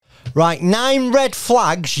Right, 9 red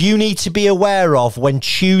flags you need to be aware of when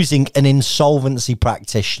choosing an insolvency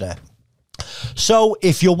practitioner. So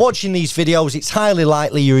if you're watching these videos, it's highly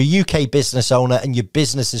likely you're a UK business owner and your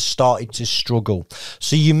business has started to struggle.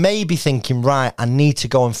 So you may be thinking, right, I need to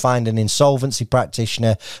go and find an insolvency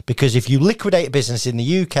practitioner, because if you liquidate a business in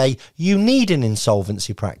the UK, you need an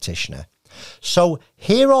insolvency practitioner. So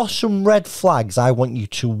here are some red flags I want you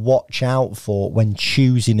to watch out for when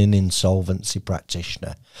choosing an insolvency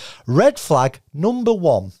practitioner. Red flag number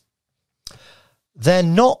 1, they're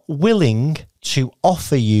not willing to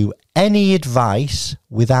offer you any advice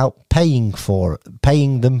without paying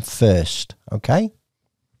them first, okay?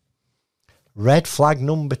 Red flag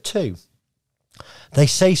number 2, they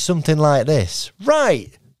say something like this: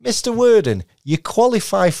 right, Mr. Worden, you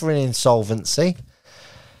qualify for an insolvency.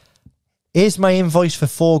 Here's my invoice for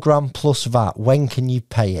 £4,000 plus VAT. When can you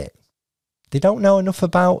pay it? They do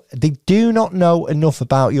not know enough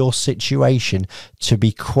about your situation to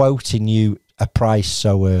be quoting you a price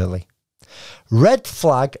so early. Red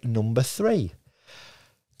flag number 3,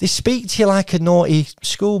 they speak to you like a naughty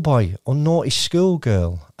schoolboy or naughty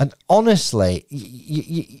schoolgirl. And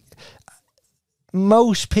honestly,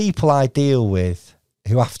 most people I deal with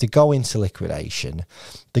who have to go into liquidation,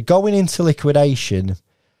 they're going into liquidation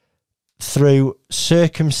through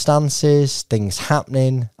circumstances, things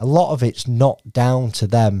happening. A lot of it's not down to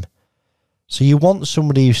them. So you want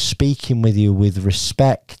somebody who's speaking with you with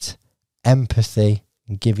respect, empathy,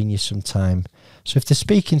 and giving you some time. So if they're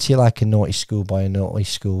speaking to you like a naughty schoolboy, a naughty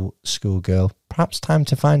schoolgirl, perhaps time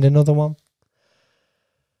to find another one.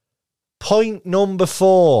 Point number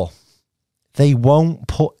 4, they won't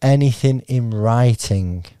put anything in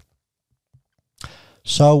writing.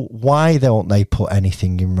 So why don't they put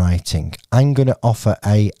anything in writing? I'm going to offer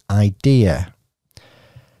an idea.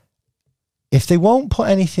 If they won't put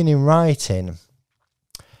anything in writing,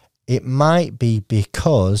 it might be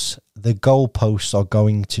because the goalposts are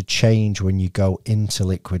going to change when you go into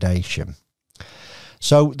liquidation.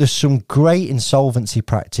 So there's some great insolvency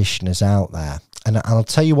practitioners out there. And I'll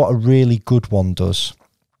tell you what a really good one does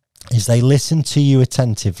is they listen to you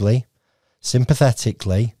attentively,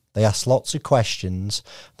 sympathetically. They ask lots of questions.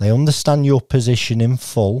 They understand your position in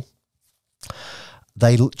full.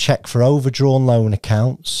 They check for overdrawn loan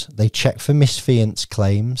accounts. They check for misfeasance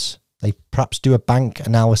claims. They perhaps do a bank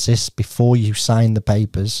analysis before you sign the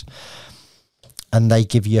papers. And they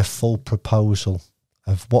give you a full proposal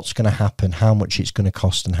of what's going to happen, how much it's going to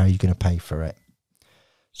cost, and how you're going to pay for it.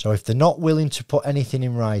 So if they're not willing to put anything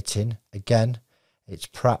in writing, again, it's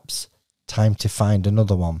perhaps time to find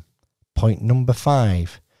another one. Point number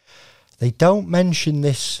 5. They don't mention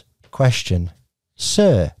this question.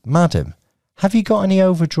 Sir, madam, have you got any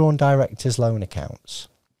overdrawn directors' loan accounts?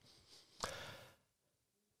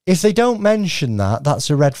 If they don't mention that,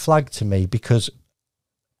 that's a red flag to me, because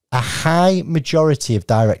a high majority of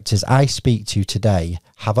directors I speak to today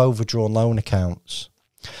have overdrawn loan accounts.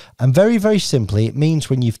 And very, very simply, it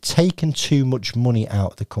means when you've taken too much money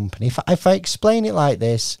out of the company. If I explain it like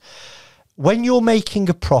this, when you're making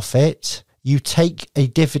a profit, you take a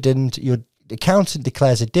dividend, your accountant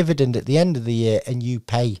declares a dividend at the end of the year, and you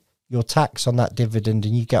pay your tax on that dividend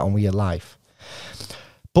and you get on with your life.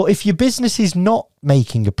 But if your business is not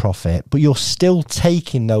making a profit, but you're still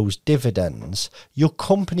taking those dividends, your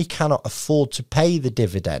company cannot afford to pay the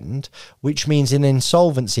dividend, which means in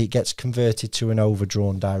insolvency, it gets converted to an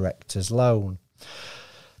overdrawn director's loan.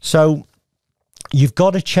 So you've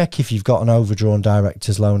got to check if you've got an overdrawn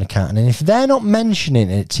director's loan account. And if they're not mentioning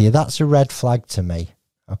it to you, that's a red flag to me.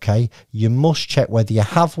 Okay. You must check whether you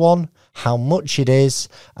have one, how much it is,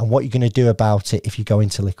 and what you're going to do about it if you go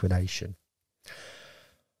into liquidation.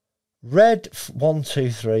 Red 1, 2,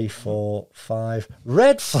 3, 4, 5.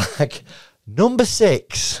 Red flag number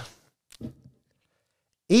 6.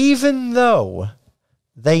 Even though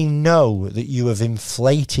they know that you have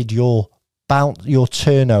inflated your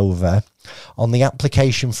turnover on the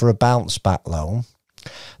application for a bounce back loan,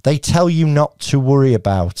 they tell you not to worry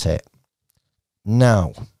about it.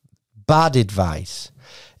 No, bad advice.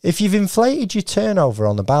 If you've inflated your turnover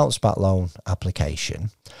on the bounce back loan application,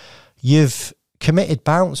 you've committed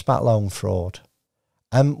bounce back loan fraud.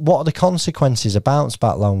 And what are the consequences of bounce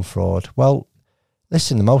back loan fraud? Well,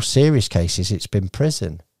 listen, the most serious cases, it's been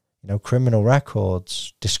prison, criminal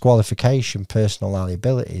records, disqualification, personal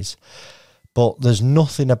liabilities. But there's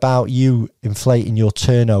nothing about you inflating your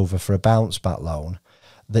turnover for a bounce back loan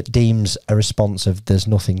that deems a response of there's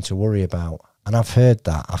nothing to worry about. And I've heard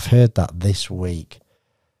that this week.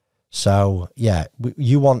 So, yeah,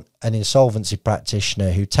 you want an insolvency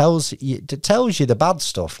practitioner who tells you the bad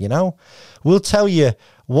stuff, We'll tell you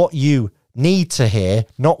what you need to hear,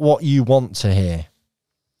 not what you want to hear.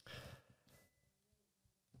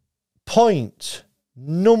 Point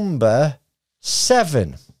number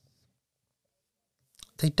 7.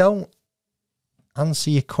 They don't answer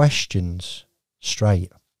your questions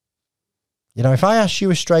straight. You know, if I ask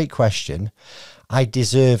you a straight question, I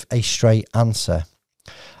deserve a straight answer.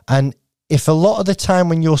 And if a lot of the time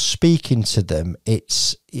when you're speaking to them,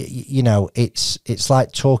 it's, you know, it's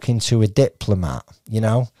like talking to a diplomat, you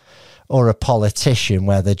know, or a politician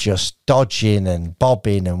where they're just dodging and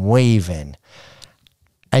bobbing and weaving,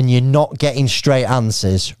 and you're not getting straight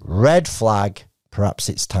answers, red flag, perhaps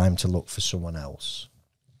it's time to look for someone else.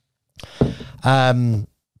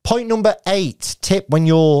 Point number 8, tip when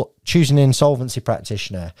you're choosing an insolvency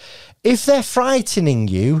practitioner. If they're frightening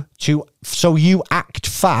you so you act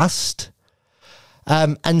fast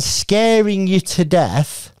and scaring you to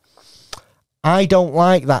death, I don't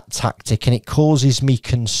like that tactic, and it causes me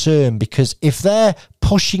concern, because if they're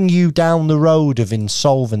pushing you down the road of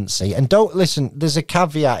insolvency, and don't listen, there's a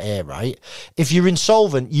caveat here, right? If you're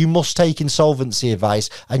insolvent, you must take insolvency advice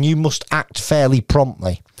and you must act fairly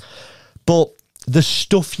promptly. But the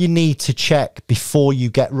stuff you need to check before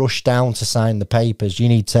you get rushed down to sign the papers, you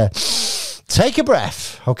need to take a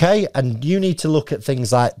breath, okay? And you need to look at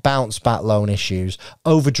things like bounce back loan issues,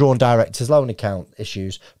 overdrawn director's loan account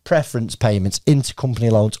issues, preference payments,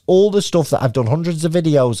 intercompany loans, all the stuff that I've done hundreds of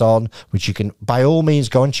videos on, which you can by all means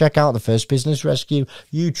go and check out the First Business Rescue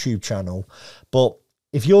YouTube channel. But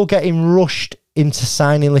if you're getting rushed into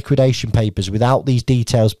signing liquidation papers without these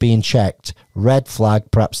details being checked, red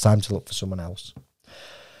flag, perhaps time to look for someone else.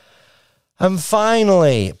 And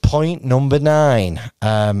finally, point number 9,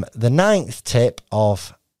 the 9th tip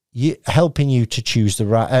of helping you to choose the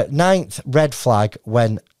right, 9th red flag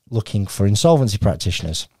when looking for insolvency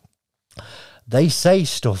practitioners. They say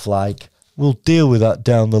stuff like, we'll deal with that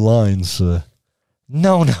down the line, sir.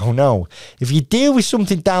 No. If you deal with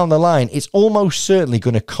something down the line, it's almost certainly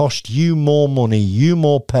going to cost you more money, you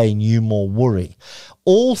more pain, you more worry.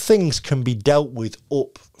 All things can be dealt with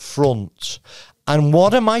up front. And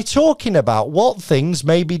what am I talking about? What things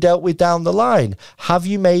may be dealt with down the line? Have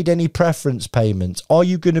you made any preference payments? Are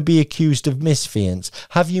you going to be accused of misfeasance?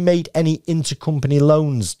 Have you made any intercompany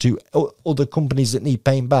loans to other companies that need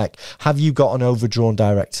paying back? Have you got an overdrawn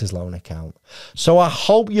director's loan account? So I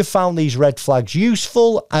hope you found these red flags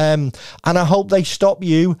useful, and I hope they stop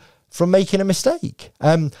you from making a mistake.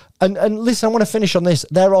 And listen, I want to finish on this.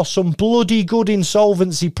 There are some bloody good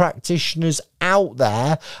insolvency practitioners out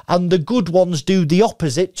there, and the good ones do the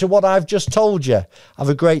opposite to what I've just told you. Have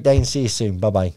a great day and see you soon. Bye-bye.